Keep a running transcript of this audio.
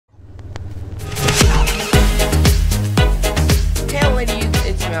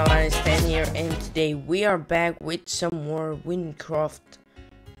today we are back with some more Wynncraft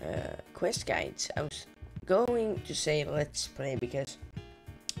quest guides. I was going to say let's play because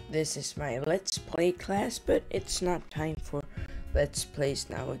this is my let's play class, but it's not time for let's plays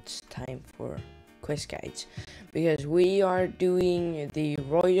now. It's time for quest guides because we are doing the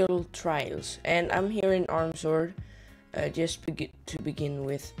royal trials, and I'm here in Armsword. Just to begin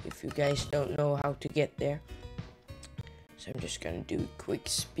with, if you guys don't know how to get there. So I'm just gonna do a quick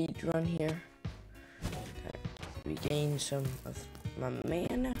speed run here. Regain some of my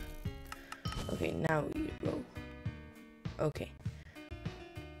mana. Okay, now we go. Okay.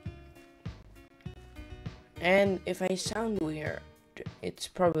 And if I sound weird, it's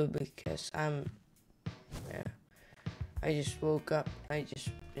probably because I just woke up. I just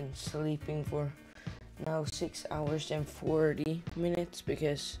been sleeping for now 6 hours and 40 minutes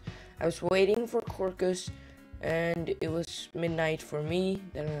because I was waiting for Corkus. And it was midnight for me.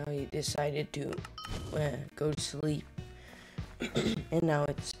 Then I decided to go to sleep. And now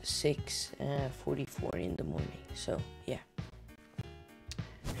it's 6:44 in the morning. So yeah.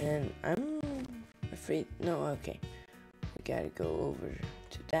 And I'm afraid. No, okay. We gotta go over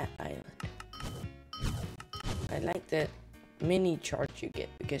to that island. I like the mini chart you get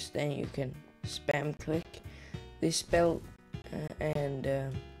because then you can spam click this spell and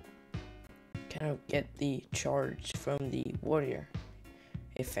kind of get the charge from the warrior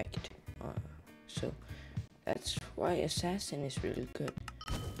effect. So that's why assassin is really good.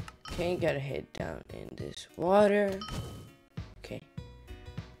 Okay, gotta head down in this water. Okay,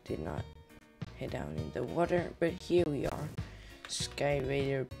 did not head down in the water, but here we are, Sky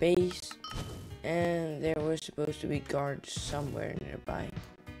Raider base, and there was supposed to be guards somewhere nearby.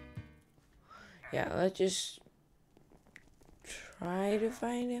 Yeah, let's just try to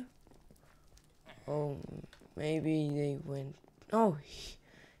find him. Oh, maybe they went. Oh, he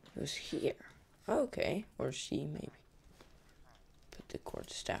was here. Okay, or she maybe. Put the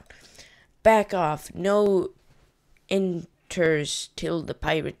cords down. Back off. No enters till the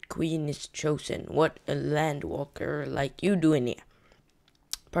pirate queen is chosen. What a landwalker like you doing here.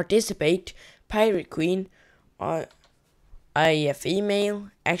 Participate, pirate queen. I a female?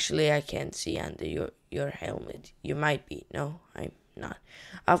 Actually, I can't see under your helmet. You might be. No, I'm not.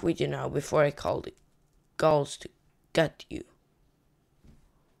 Off with you now before I call the Gauls to gut you.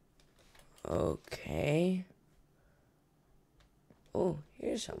 Okay. Oh,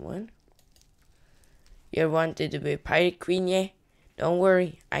 here's someone. You wanted to be pirate queen, yeah? Don't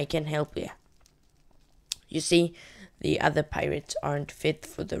worry, I can help you. You see, the other pirates aren't fit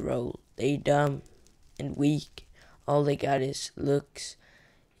for the role. They dumb and weak. All they got is looks.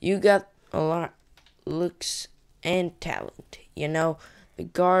 You got a lot looks and talent, you know. The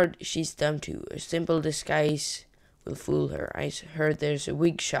guard, she's dumb too. A simple disguise will fool her. I heard there's a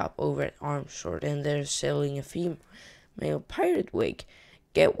wig shop over at Armsword and they're selling a female pirate wig.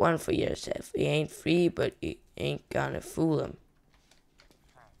 Get one for yourself. It ain't free, but it ain't gonna fool them.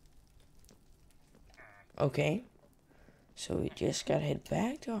 Okay. So we just gotta head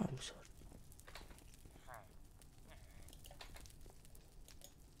back to Armsword.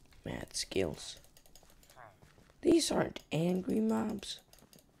 Mad skills. These aren't angry mobs.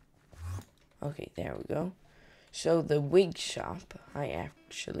 Okay, there we go. So the wig shop, I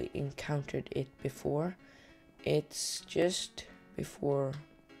actually encountered it before. It's just before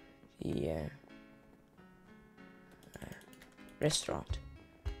the restaurant.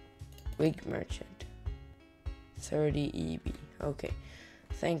 Wig merchant. 30 EB. Okay.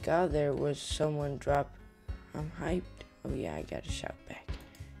 Thank God there was someone drop. I'm hyped. Oh yeah, I gotta shout back.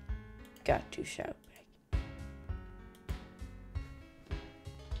 Got to shout back.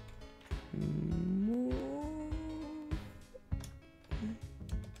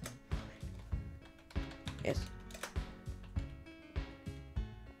 Yes.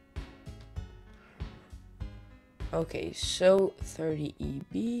 Okay, so 30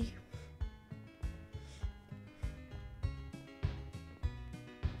 EB.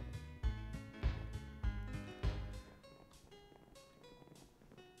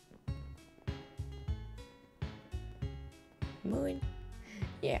 Moon.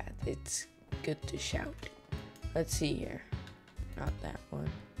 Yeah, it's good to shout. Let's see here. Not that one.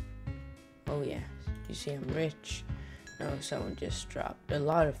 Oh yeah, you see I'm rich. No, someone just dropped a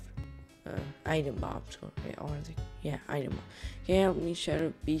lot of item bombs. Or they, yeah, item bomb. Can you help me shut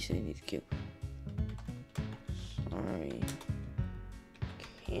up, beast? I need to kill. Sorry.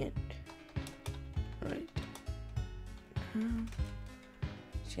 Can't. Right.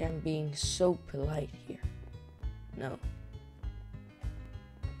 See, I'm being so polite here. No.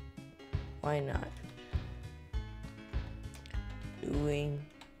 Why not? Doing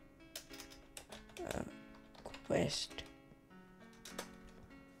quest.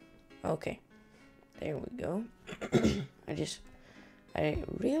 Okay, there we go. I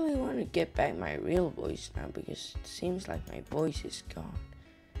really want to get back my real voice now because it seems like my voice is gone.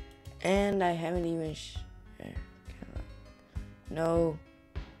 And I haven't even no.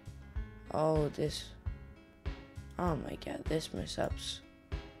 Oh, this. Oh my god, this mess ups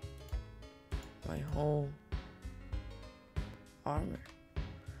my whole armor.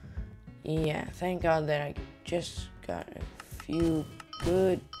 Yeah, thank god that I just got a few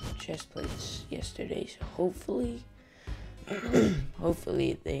good chest plates yesterday, so hopefully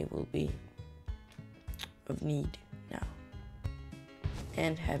hopefully they will be of need now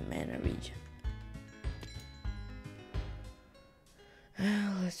and have mana regen.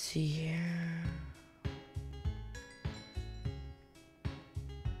 Let's see here.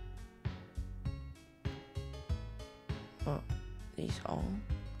 Oh, these all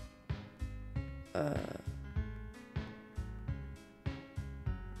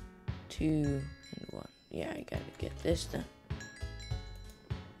 2 and 1. Yeah, I gotta get this done.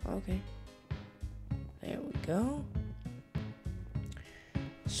 Okay, there we go.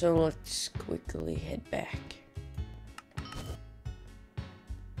 So let's quickly head back.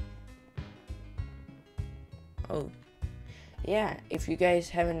 Oh, yeah, if you guys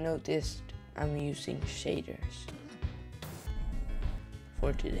haven't noticed, I'm using shaders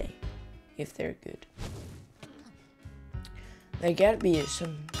for today, if they're good. There gotta be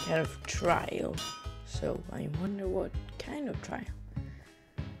some kind of trial, so I wonder what kind of trial.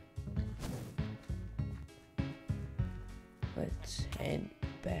 Let's head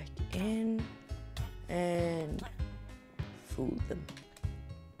back in and fool them.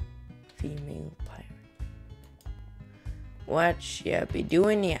 Female pirate. What ya be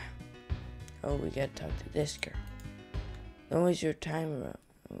doing ya? Oh, we gotta talk to this girl. When was your timer up?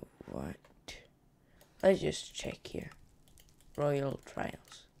 Oh, what? Let's just check here. Royal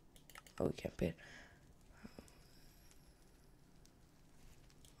trials. Oh, we can put.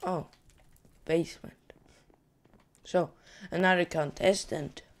 Oh, basement. So, another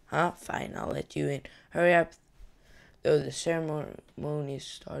contestant. Huh? Fine, I'll let you in. Hurry up, though the ceremony is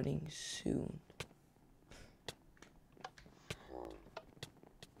starting soon.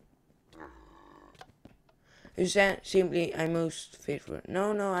 You said simply, I'm most fit for.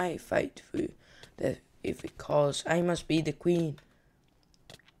 No, I fight for you. That if it calls, I must be the queen.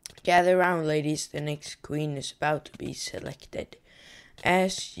 Gather round, ladies. The next queen is about to be selected.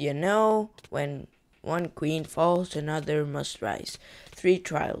 As you know, when one queen falls, another must rise. 3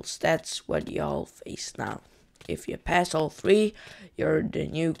 trials. That's what y'all face now. If you pass all 3, you're the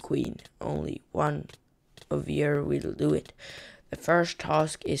new queen. Only one of you will do it. The first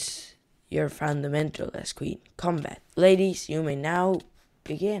task is your fundamental as queen. Combat. Ladies, you may now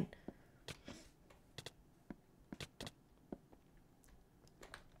begin.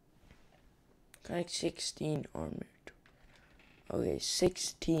 Collect 16 armor. Okay,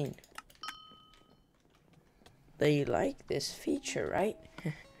 16. They like this feature, right?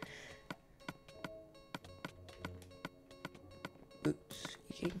 Oops,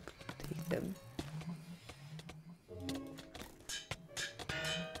 you can take them.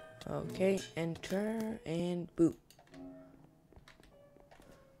 Okay, enter and boop.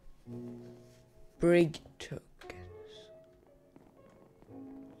 Brig tokens.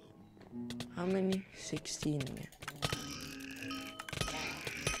 How many? 16 again.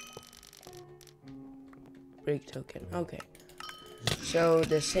 Brig token. Okay. So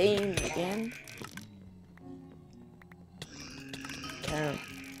the same again. Kind of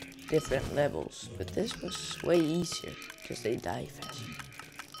different levels, but this was way easier because they die faster.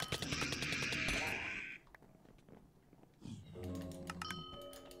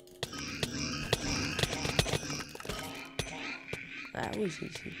 That was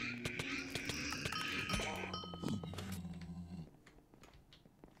easy.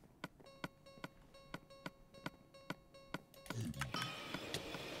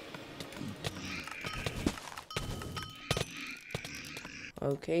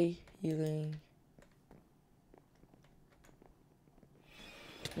 Okay, healing.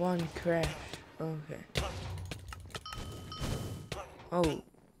 1 crash. Okay. Oh,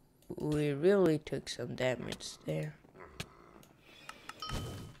 we really took some damage there.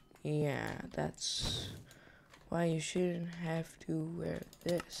 Yeah, that's why you shouldn't have to wear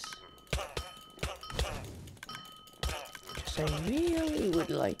this. Because I really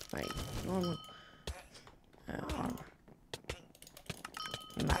would like my normal armor.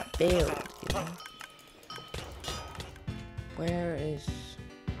 My build, you know. Where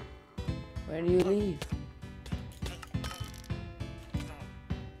do you leave?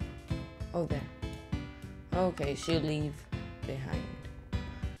 Oh, there. Okay, she'll leave behind.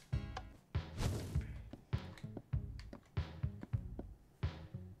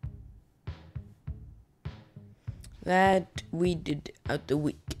 That we did out the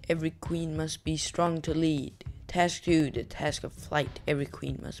week. Every queen must be strong to lead. Task 2, the task of flight. Every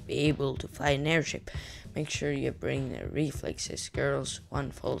queen must be able to fly an airship. Make sure you bring their reflexes. Girls,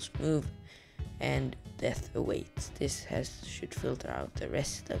 one false move and death awaits. This should filter out the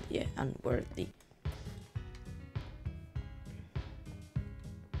rest of the unworthy.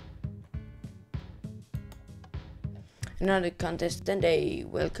 Another contestant day.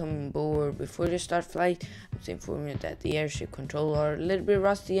 Welcome aboard. Before you start flight, I'm to inform you that the airship controls are a little bit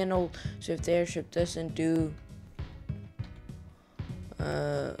rusty and old, so if the airship doesn't do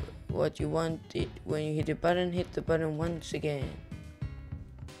what you want it when you hit the button once again.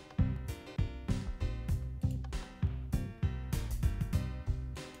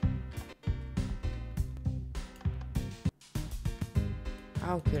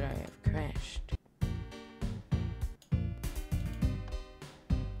 How could I have crashed?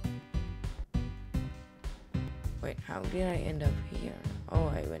 Wait, how did I end up here? Oh,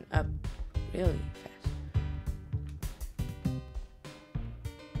 I went up really fast.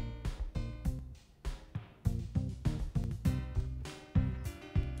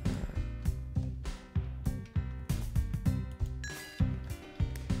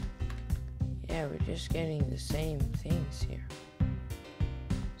 Yeah, we're just getting the same things here.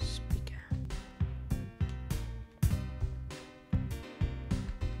 Speak out.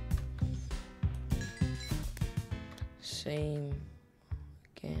 Same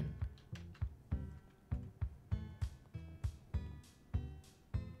again.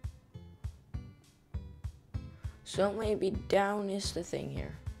 So maybe down is the thing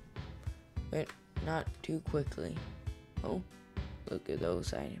here. But not too quickly. Oh, look at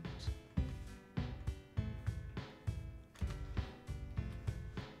those items.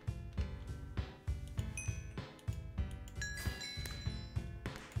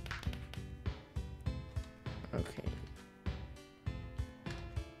 Okay.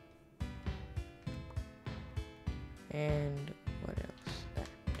 And what else? That.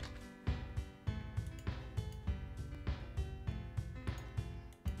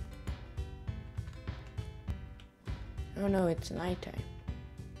 Oh no, it's nighttime.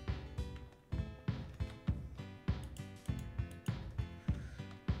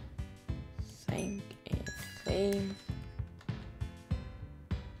 Thank and claim.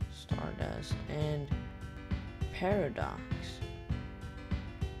 Stardust and Paradox.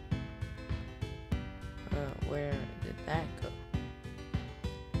 Where did that go?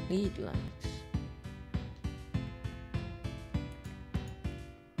 Lead lights.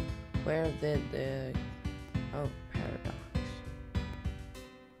 Where did the... Oh, Paradox.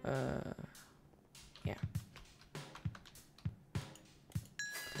 Yeah.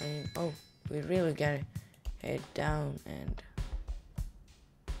 And, oh, we really gotta head down and...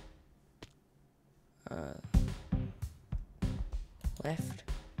 left.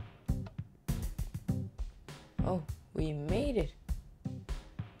 Oh, we made it.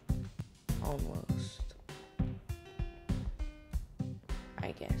 Almost.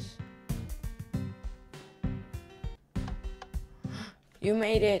 I guess. You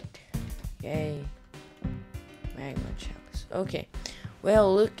made it. Yay. Magma chalice. Okay.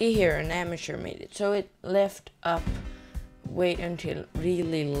 Well, looky here. An amateur made it. So it left up. Wait until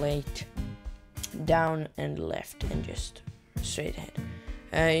really late. Down and left. And just straight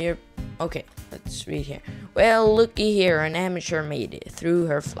ahead. Okay, let's read here. Well, looky here, an amateur made it through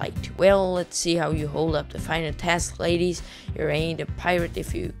her flight. Well, let's see how you hold up the final task, ladies. You ain't a pirate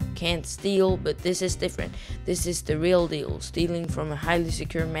if you can't steal, but this is different. This is the real deal, stealing from a highly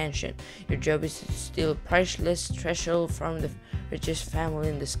secure mansion. Your job is to steal a priceless treasure from the richest family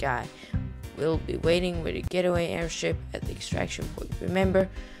in the sky. We'll be waiting with a getaway airship at the extraction point. Remember,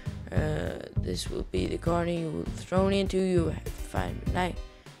 this will be the garden you will be thrown into. You have to find a night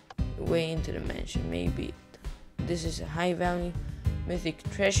way into the mansion. Maybe this is a high value mythic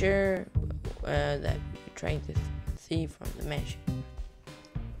treasure that you're trying to thieve from the mansion.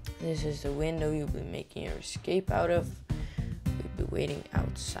 This is the window you'll be making your escape out of. We'll be waiting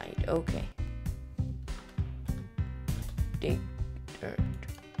outside. Okay. Dig dirt.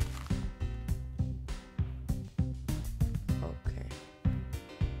 Okay.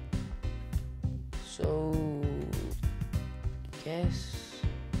 So guess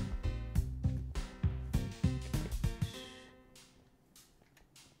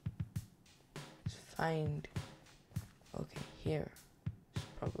find. Okay, here. It's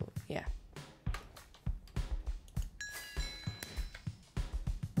probably, yeah.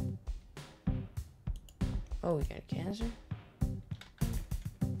 Oh, we got cancer?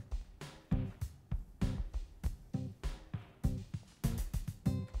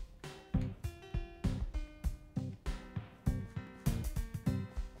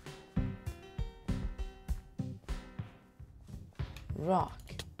 Rock.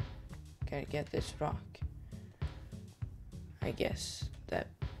 Gotta get this rock. I guess that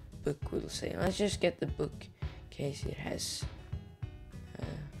book will say. Let's just get the book in case it has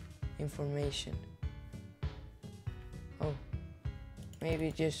information. Oh,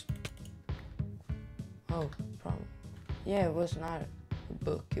 maybe just. Oh, problem. Yeah, it was not a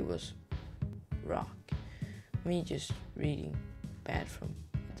book, it was rock. Me just reading bad from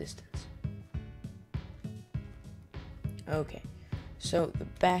a distance. Okay, so the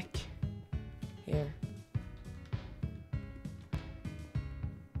back here.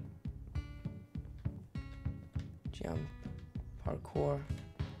 Jump, parkour,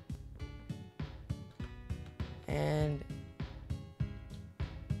 and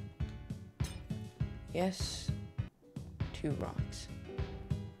yes, 2 rocks.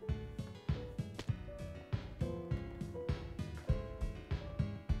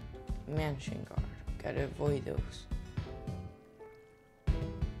 Mansion guard, gotta avoid those.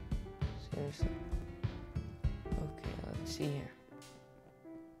 Seriously. Okay, let's see here.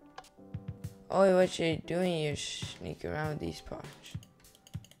 Oh, what you're doing, you sneak around these parts.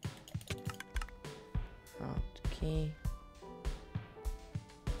 Oh, the key.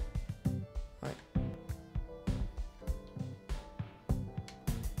 Right.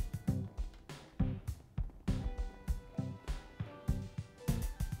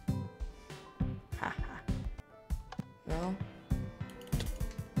 Haha. No?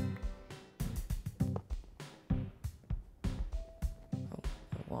 Oh,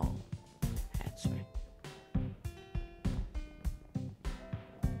 the wall. That's right.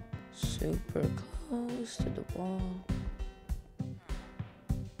 Super close to the wall.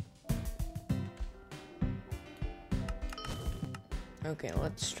 Okay,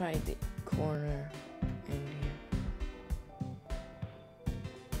 let's try the corner in here.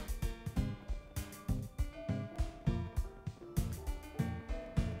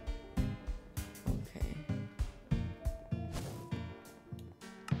 Okay.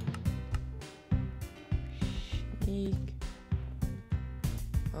 Sneak.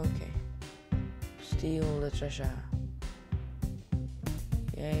 Okay. Steal the treasure.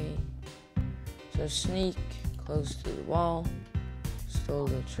 Yay. So sneak close to the wall. Stole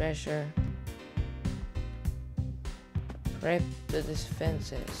the treasure. Prep the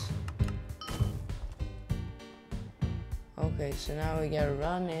defenses. Okay, so now we gotta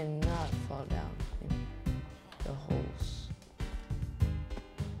run and not fall down in the holes.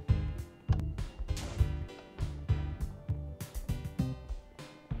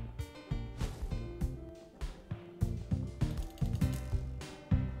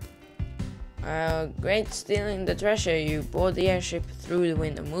 Great stealing the treasure. You board the airship through the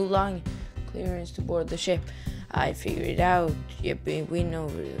window. Move along. Clearance to board the ship. I figured it out. You win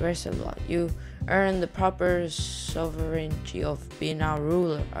over the rest of the lot. You earn the proper sovereignty of being our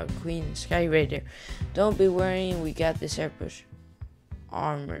ruler, our queen, Sky Raider. Don't be worrying. We got this airport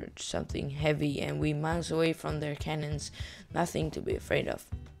armored, something heavy, and we miles away from their cannons. Nothing to be afraid of.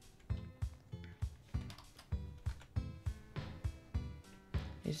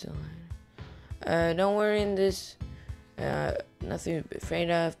 Is the line? Don't worry in this, nothing to be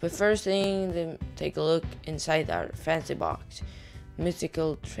afraid of. But first thing, then take a look inside our fancy box.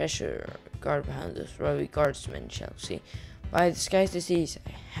 Mythical treasure guard behind us, Robbie guardsmen shall see. By the sky's disease,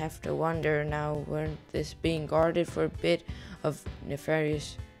 I have to wonder now, weren't this being guarded for a bit of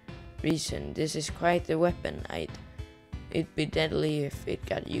nefarious reason? This is quite the weapon. It'd be deadly if it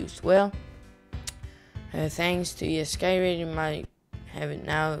got used well. Thanks to your Sky Raider, my have it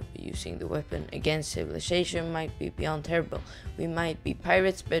now, using the weapon against civilization might be beyond terrible. We might be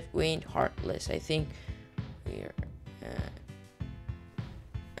pirates, but we ain't heartless. I think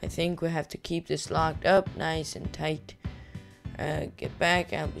we have to keep this locked up nice and tight. Get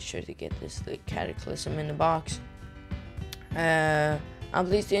back. I'll be sure to get this cataclysm in the box. I'm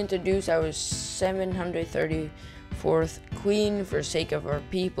pleased to introduce our 734th queen. For sake of our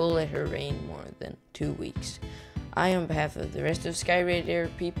people, let her reign more than 2 weeks. I, on behalf of the rest of Sky Raider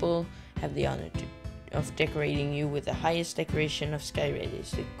people, have the honor of decorating you with the highest decoration of Sky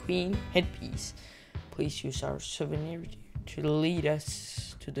Raiders, the Queen headpiece. Please use our souvenir to lead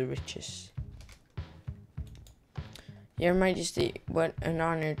us to the riches. Your Majesty, what an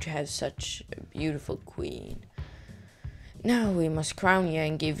honor to have such a beautiful queen. Now we must crown you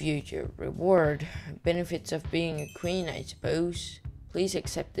and give you your reward. Benefits of being a queen, I suppose. Please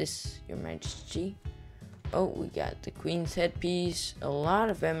accept this, Your Majesty. Oh, we got the queen's headpiece, a lot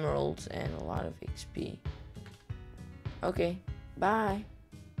of emeralds, and a lot of XP. Okay, bye.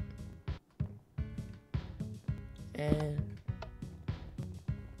 And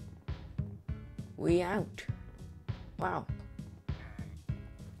we out. Wow,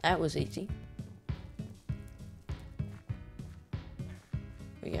 that was easy.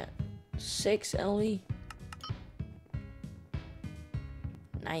 We got 6 LE.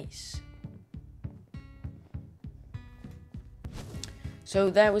 Nice. So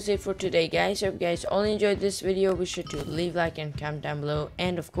that was it for today, guys. Hope you guys all enjoyed this video. Be sure to leave a like and comment down below.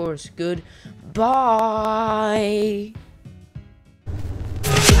 And of course, goodbye.